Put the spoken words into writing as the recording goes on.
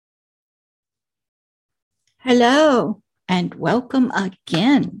Hello and welcome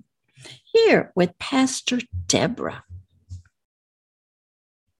again here with Pastor Deborah.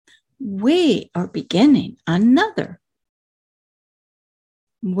 We are beginning another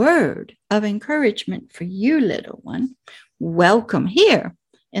word of encouragement for you, little one. Welcome here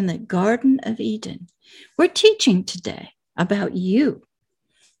in the Garden of Eden. We're teaching today about you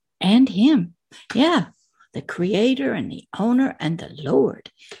and him. Yeah, the creator and the owner and the Lord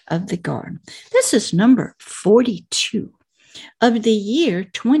of the garden. This is number 42 of the year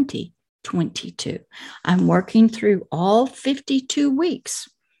 2022. I'm working through all 52 weeks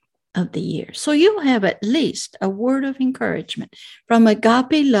of the year. So you'll have at least a word of encouragement from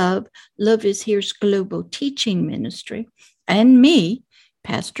Agape Love, Love is Here's Global Teaching Ministry, and me,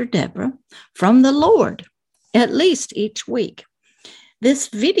 Pastor Deborah, from the Lord, at least each week. This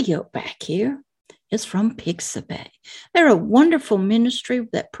video back here is from Pixabay. They're a wonderful ministry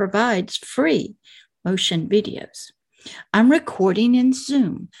that provides free motion videos. I'm recording in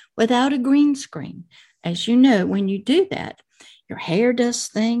Zoom without a green screen. As you know, when you do that, your hair does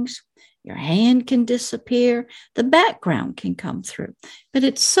things, your hand can disappear, the background can come through. But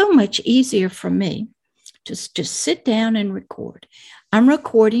it's so much easier for me to just sit down and record. I'm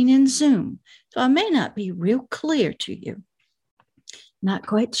recording in Zoom, so I may not be real clear to you. Not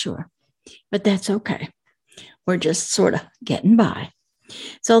quite sure, but that's okay. We're just sort of getting by.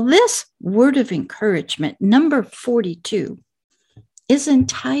 So this word of encouragement, number 42, is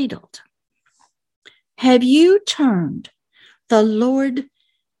entitled, Have you turned the Lord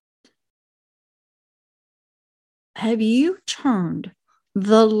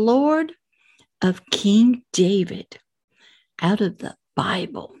of King David out of the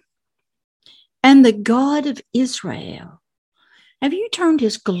Bible and the God of Israel? Have you turned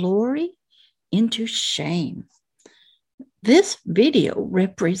his glory into shame? This video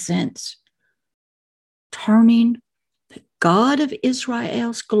represents turning the God of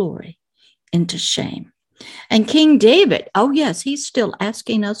Israel's glory into shame. And King David, oh yes, he's still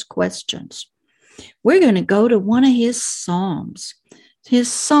asking us questions. We're going to go to one of his psalms,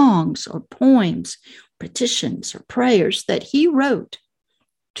 his songs or poems, petitions or prayers that he wrote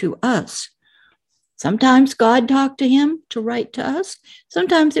to us. Sometimes God talked to him to write to us.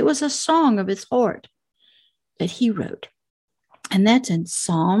 Sometimes it was a song of his heart that he wrote. And that's in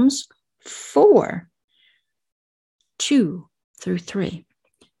Psalms 4, 2 through 3.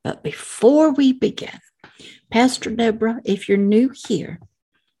 But before we begin, Pastor Deborah, if you're new here,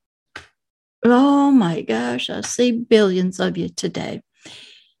 oh my gosh, I see billions of you today.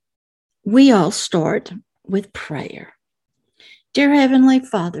 We all start with prayer. Dear Heavenly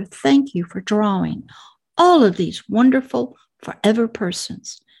Father, thank you for drawing all of these wonderful forever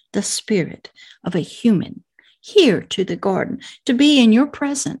persons, the spirit of a human, here to the garden, to be in your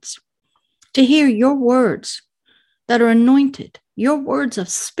presence, to hear your words that are anointed, your words of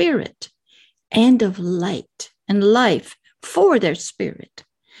spirit and of light and life for their spirit.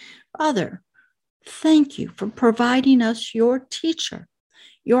 Father, thank you for providing us your teacher,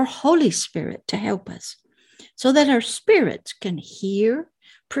 your Holy Spirit to help us, so that our spirits can hear,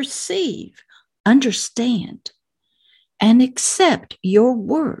 perceive, understand, and accept your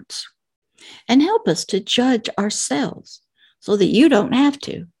words. And help us to judge ourselves so that you don't have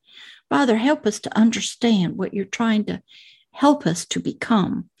to. Father, help us to understand what you're trying to help us to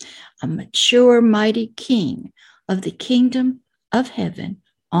become, a mature, mighty king of the kingdom of heaven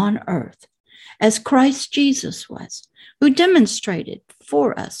on earth, as Christ Jesus was, who demonstrated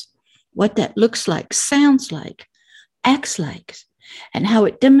for us what that looks like, sounds like, acts like, and how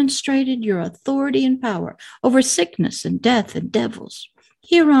it demonstrated your authority and power over sickness and death and devils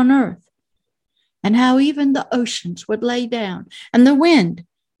here on earth, and how even the oceans would lay down and the wind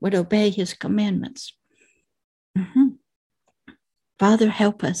would obey his commandments. Father,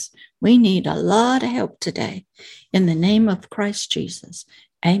 help us. We need a lot of help today. In the name of Christ Jesus.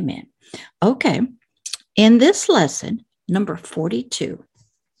 Amen. Okay. In this lesson, number 42,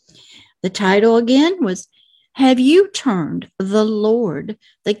 the title again was, Have you turned the Lord,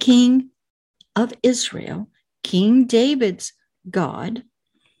 the King of Israel, King David's God,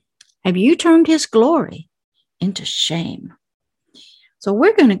 have you turned his glory into shame? So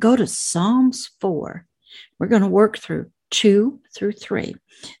we're going to go to Psalms 4. We're going to work through 2 through 3.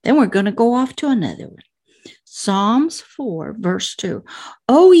 Then we're going to go off to another one. Psalms 4, verse 2.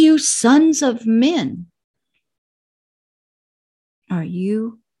 O you sons of men, are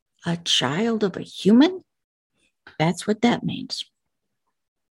you a child of a human? That's what that means.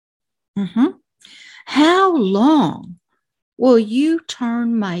 How long will you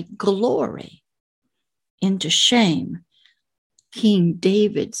turn my glory into shame? King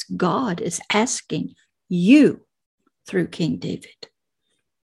David's God is asking you through King David.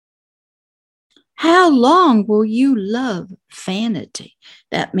 How long will you love vanity?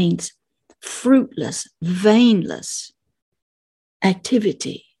 That means fruitless, vainless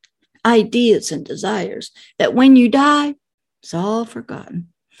activity, ideas and desires that when you die, it's all forgotten.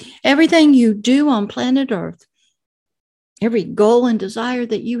 Everything you do on planet Earth, every goal and desire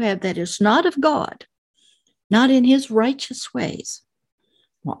that you have that is not of God, not in his righteous ways,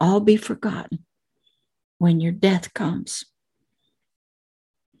 will all be forgotten when your death comes.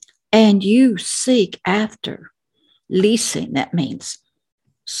 And you seek after leasing, that means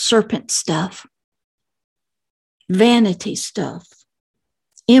serpent stuff, vanity stuff,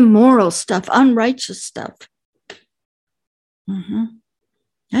 immoral stuff, unrighteous stuff.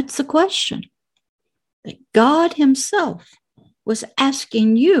 That's the question that God himself was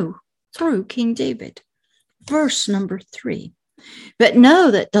asking you through King David. Verse number 3. But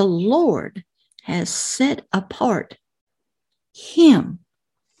know that the Lord has set apart him.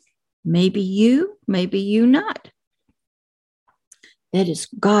 Maybe you not. That is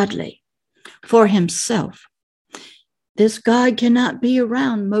godly for himself. This God cannot be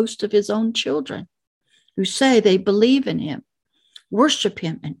around most of his own children who say they believe in him, worship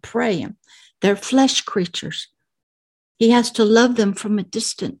him, and pray him. They're flesh creatures. He has to love them from a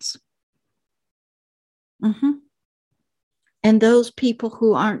distance. And those people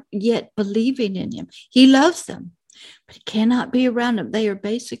who aren't yet believing in him, he loves them, but he cannot be around them. They are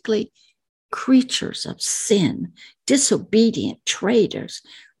basically creatures of sin, disobedient traitors.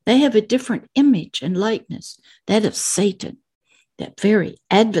 They have a different image and likeness, that of Satan, that very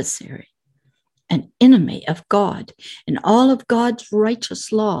adversary, an enemy of God and all of God's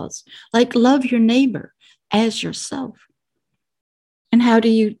righteous laws, like love your neighbor as yourself. And how do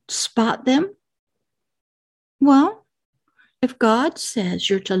you spot them? Well, if God says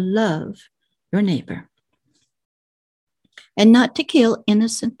you're to love your neighbor and not to kill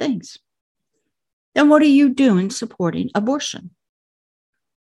innocent things, then what are you doing supporting abortion?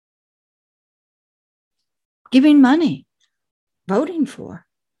 Giving money, voting for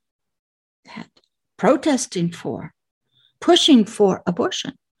that, protesting for, pushing for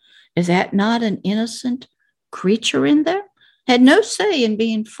abortion. Is that not an innocent creature in there? Had no say in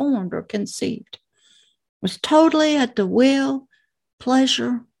being formed or conceived. Was totally at the will,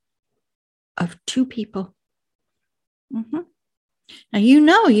 pleasure of two people. Now,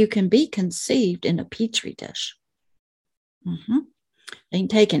 you can be conceived in a petri dish. They can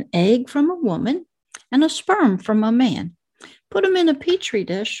take an egg from a woman and a sperm from a man, put them in a petri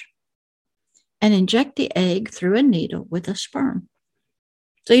dish, and inject the egg through a needle with a sperm.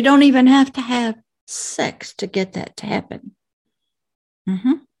 So you don't even have to have sex to get that to happen.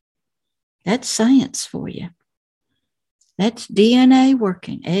 That's science for you. That's DNA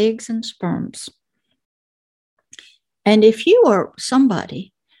working, eggs and sperms. And if you are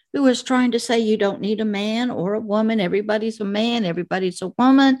somebody who is trying to say you don't need a man or a woman, everybody's a man, everybody's a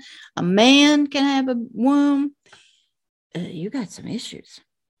woman, a man can have a womb, you got some issues.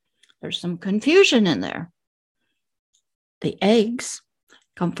 There's some confusion in there. The eggs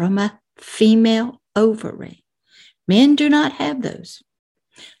come from a female ovary. Men do not have those.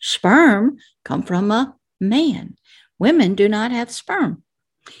 Sperm come from a man. Women do not have sperm.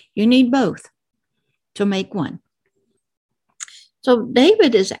 You need both to make one. So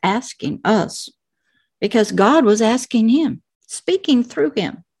David is asking us because God was asking him, speaking through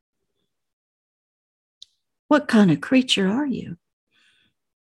him. What kind of creature are you?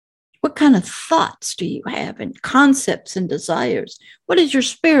 What kind of thoughts do you have and concepts and desires? What is your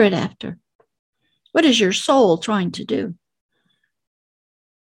spirit after? What is your soul trying to do?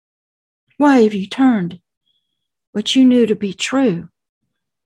 Why have you turned what you knew to be true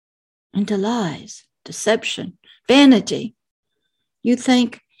into lies, deception, vanity? You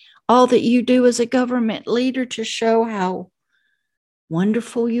think all that you do as a government leader to show how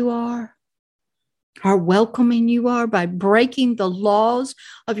wonderful you are, how welcoming you are by breaking the laws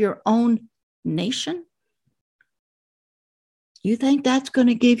of your own nation? You think that's going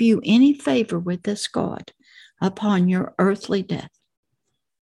to give you any favor with this God upon your earthly death?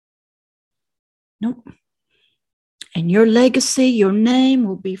 Nope. And your legacy, your name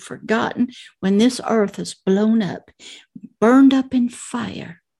will be forgotten when this earth is blown up, burned up in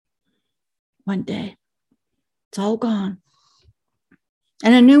fire. One day, it's all gone.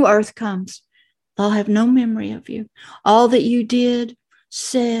 And a new earth comes. They'll have no memory of you. All that you did,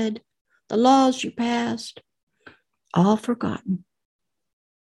 said, the laws you passed, all forgotten.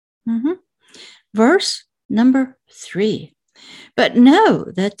 Verse number 3. But know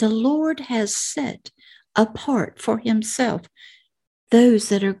that the Lord has set apart for himself those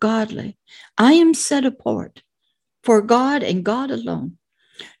that are godly. I am set apart for God and God alone.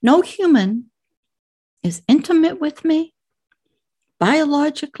 No human is intimate with me,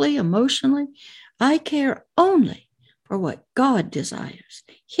 biologically, emotionally. I care only for what God desires.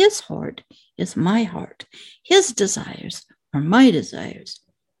 His heart is my heart. His desires are my desires.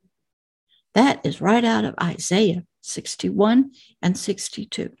 That is right out of Isaiah 61 and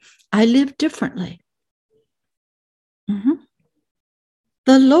 62. I live differently.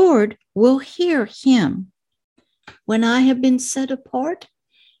 The Lord will hear him when I have been set apart.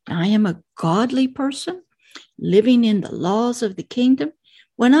 I am a godly person living in the laws of the kingdom.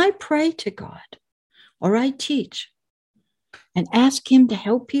 When I pray to God or I teach and ask him to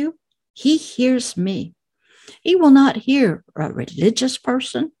help you, he hears me. He will not hear a religious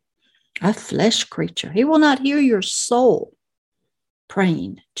person, a flesh creature. He will not hear your soul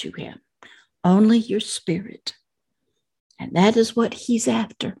praying to him, only your spirit. And that is what he's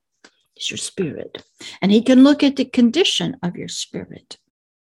after, is your spirit. And he can look at the condition of your spirit.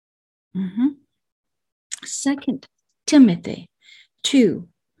 2 Timothy 2,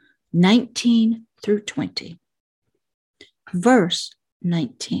 19 through 20. Verse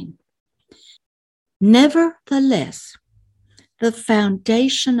 19. Nevertheless, the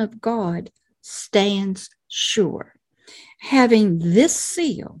foundation of God stands sure, having this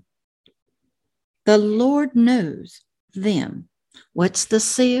seal: the Lord knows them. What's the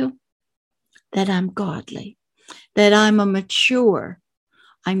seal? That I'm godly, that I'm a mature,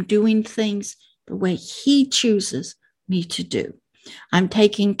 I'm doing things the way he chooses me to do. I'm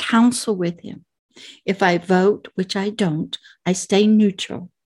taking counsel with him. If I vote, which I don't, I stay neutral,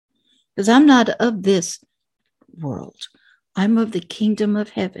 because I'm not of this world. I'm of the kingdom of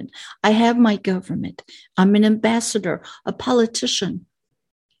heaven. I have my government. I'm an ambassador, a politician,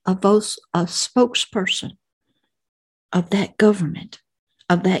 a spokesperson of that government,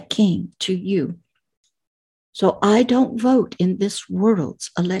 of that king to you. So I don't vote in this world's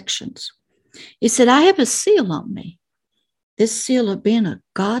elections. He said, I have a seal on me, this seal of being a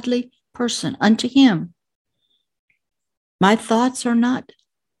godly person unto him. My thoughts are not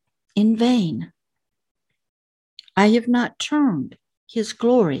in vain. I have not turned his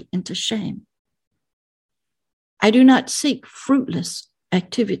glory into shame. I do not seek fruitless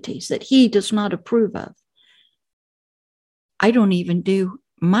activities that he does not approve of. I don't even do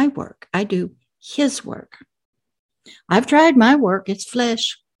my work. I do his work. I've tried my work. It's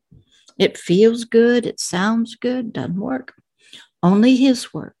flesh. It feels good. It sounds good. Doesn't work. Only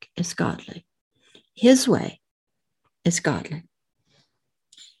his work is godly. His way is godly.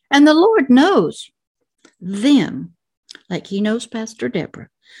 And the Lord knows them, like he knows Pastor Deborah,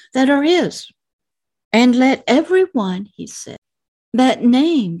 that are his. And let everyone, he said, that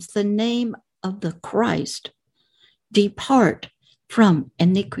names the name of the Christ depart from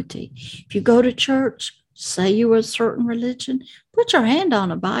iniquity. If you go to church, say you are a certain religion, put your hand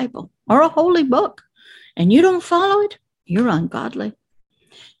on a Bible or a holy book, and you don't follow it, you're ungodly.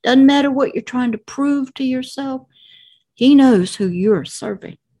 Doesn't matter what you're trying to prove to yourself. He knows who you're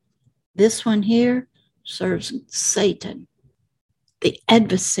serving. This one here serves Satan, the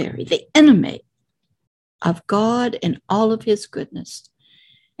adversary, the enemy of God and all of his goodness.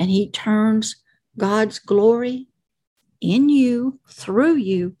 And he turns God's glory in you, through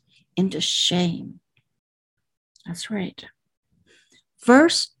you, into shame. That's right.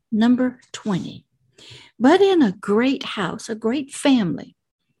 Verse number 20. But in a great house, a great family,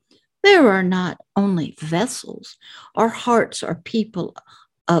 there are not only vessels or hearts or people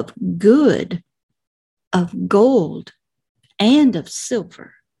of good, of gold, and of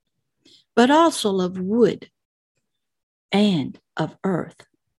silver, but also of wood and of earth,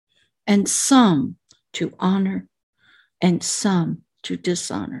 and some to honor and some to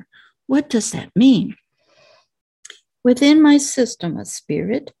dishonor. What does that mean? Within my system of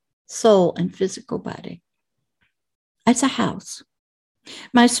spirit, soul, and physical body, it's a house.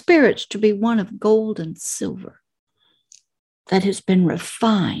 My spirit's to be one of gold and silver that has been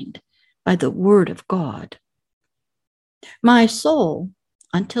refined by the word of God. My soul,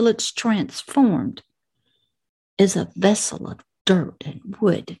 until it's transformed, is a vessel of dirt and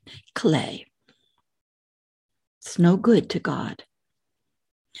wood and clay. It's no good to God.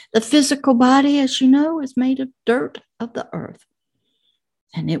 The physical body, as you know, is made of dirt of the earth,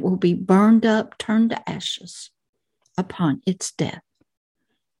 and it will be burned up, turned to ashes upon its death.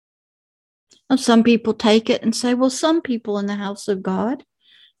 Now, some people take it and say, well, some people in the house of God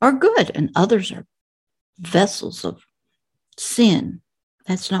are good and others are vessels of sin.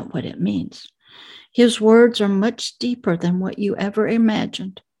 That's not what it means. His words are much deeper than what you ever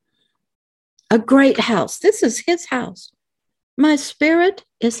imagined. A great house. This is his house. My spirit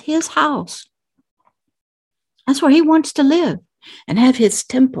is his house. That's where he wants to live and have his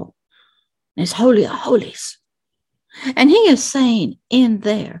temple, his holy of holies. And he is saying in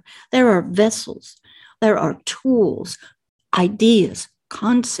there are vessels, there are tools, ideas,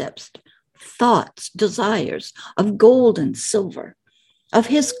 concepts, thoughts, desires of gold and silver, of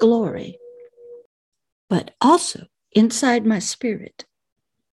his glory. But also inside my spirit,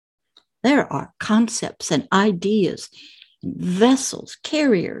 there are concepts and ideas, vessels,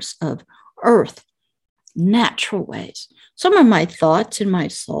 carriers of earth, natural ways. Some of my thoughts in my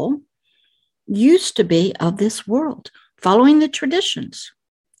soul used to be of this world, following the traditions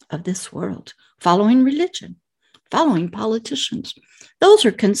of this world, following religion, following politicians. Those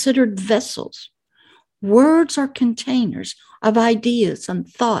are considered vessels. Words are containers of ideas and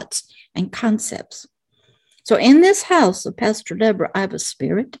thoughts and concepts. So in this house of Pastor Deborah, I have a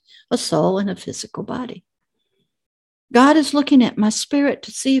spirit, a soul, and a physical body. God is looking at my spirit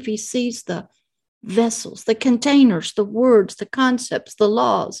to see if he sees the vessels, the containers, the words, the concepts, the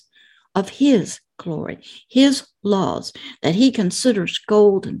laws of his glory, his laws that he considers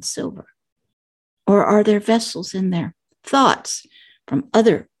gold and silver. Or are there vessels in there, thoughts from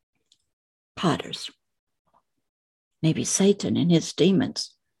other potters? Maybe Satan and his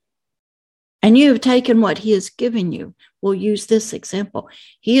demons. And you have taken what he has given you. We'll use this example.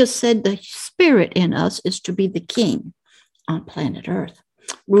 He has said the spirit in us is to be the king on planet Earth,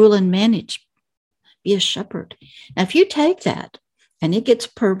 rule and manage, be a shepherd. Now, if you take that and it gets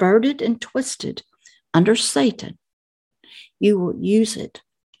perverted and twisted under Satan, you will use it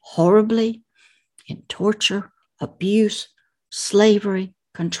horribly in torture, abuse, slavery,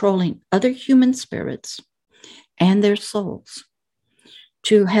 controlling other human spirits and their souls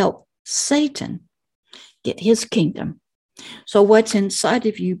to help Satan get his kingdom. So what's inside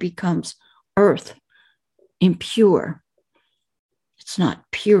of you becomes earth, impure. It's not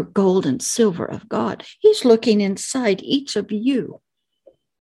pure gold and silver of God. He's looking inside each of you.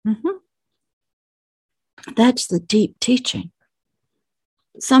 That's the deep teaching.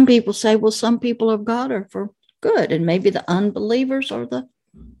 Some people say, well, some people of God are for good, and maybe the unbelievers are the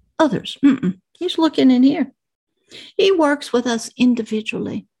others. He's looking in here. He works with us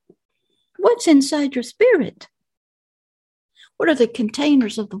individually. What's inside your spirit? What are the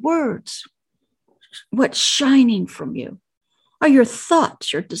containers of the words? What's shining from you? Are your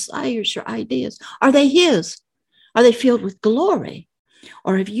thoughts, your desires, your ideas? Are they his? Are they filled with glory?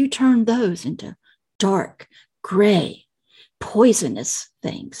 Or have you turned those into dark, gray, poisonous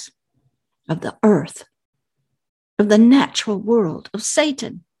things of the earth, of the natural world, of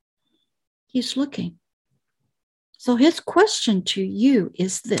Satan? He's looking. So his question to you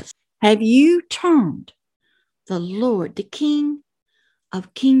is this: have you turned the Lord, the King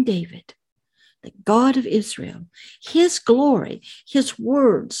of King David, the God of Israel, his glory, his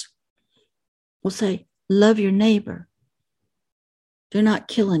words will say, love your neighbor, do not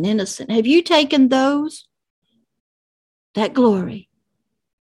kill an innocent? Have you taken those, that glory,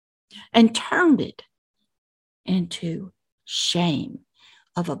 and turned it into shame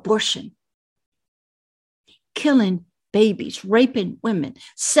of abortion, killing babies, raping women,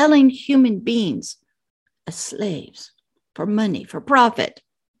 selling human beings as slaves for money, for profit?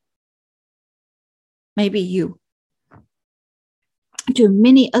 Maybe you do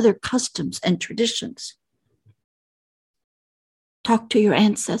many other customs and traditions. Talk to your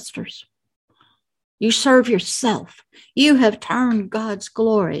ancestors. You serve yourself. You have turned God's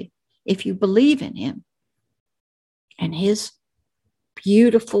glory, if you believe in him, and his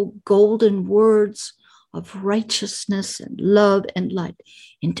beautiful golden words of righteousness and love and light,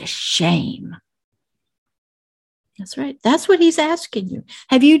 into shame. That's right. That's what he's asking you.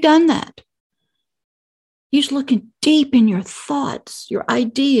 Have you done that? He's looking deep in your thoughts, your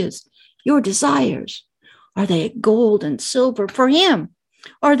ideas, your desires. Are they gold and silver for him?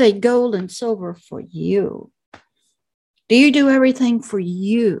 Are they gold and silver for you? Do you do everything for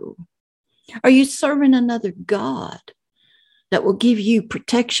you? Are you serving another God that will give you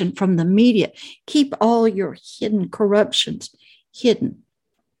protection from the media? Keep all your hidden corruptions hidden.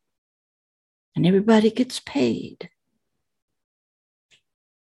 And everybody gets paid.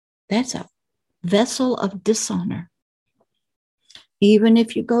 That's a vessel of dishonor. Even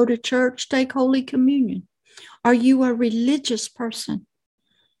if you go to church, take Holy Communion. Are you a religious person?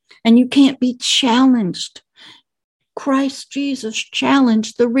 And you can't be challenged. Christ Jesus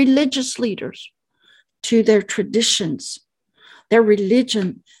challenged the religious leaders to their traditions, their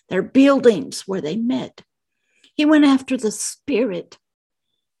religion, their buildings where they met. He went after the spirit,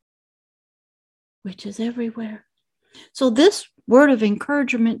 which is everywhere. So this word of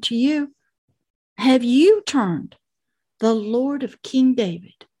encouragement to you: have you turned the Lord of King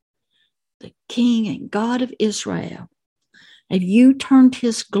David, the King and God of Israel, have you turned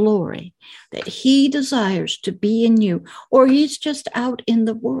his glory that he desires to be in you, or he's just out in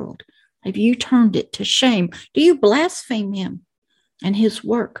the world? Have you turned it to shame? Do you blaspheme him and his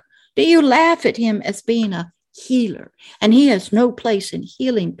work? Do you laugh at him as being a healer and he has no place in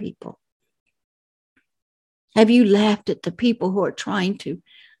healing people? Have you laughed at the people who are trying to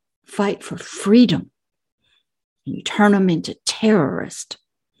fight for freedom and you turn them into terrorists?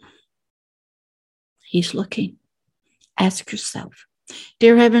 He's looking. Ask yourself,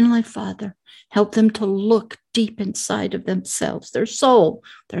 dear Heavenly Father, help them to look deep inside of themselves, their soul,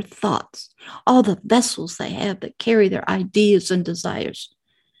 their thoughts, all the vessels they have that carry their ideas and desires,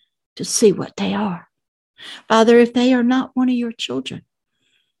 to see what they are. Father, if they are not one of your children,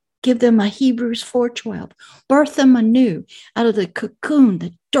 give them a Hebrews 4:12. Birth them anew out of the cocoon,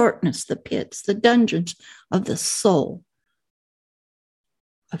 the darkness, the pits, the dungeons of the soul,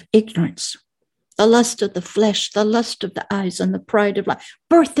 of ignorance, the lust of the flesh, the lust of the eyes, and the pride of life.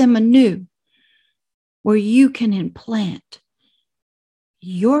 Birth them anew, where you can implant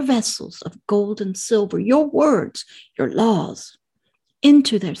your vessels of gold and silver, your words, your laws,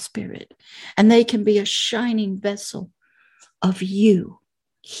 into their spirit, and they can be a shining vessel of you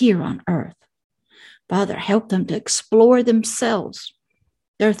here on earth. Father, help them to explore themselves,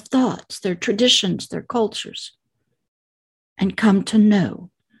 their thoughts, their traditions, their cultures, and come to know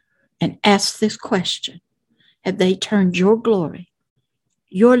and ask this question: have they turned your glory,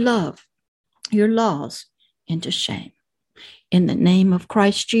 your love, your laws into shame? In the name of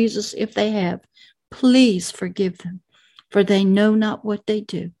Christ Jesus, if they have, please forgive them, for they know not what they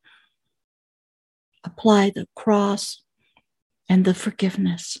do. Apply the cross and the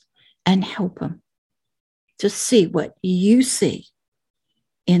forgiveness and help them to see what you see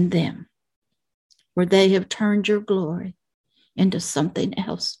in them, where they have turned your glory into something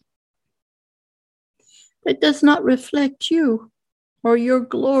else that does not reflect you or your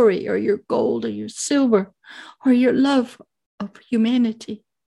glory or your gold or your silver or your love of humanity.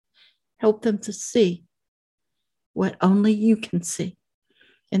 Help them to see what only you can see.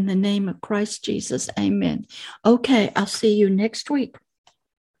 In the name of Christ Jesus, amen. Okay, I'll see you next week.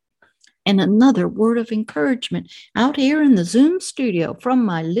 And another word of encouragement out here in the Zoom studio from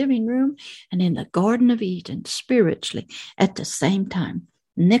my living room and in the Garden of Eden spiritually at the same time.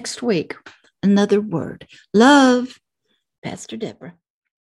 Next week, another word. Love, Pastor Deborah.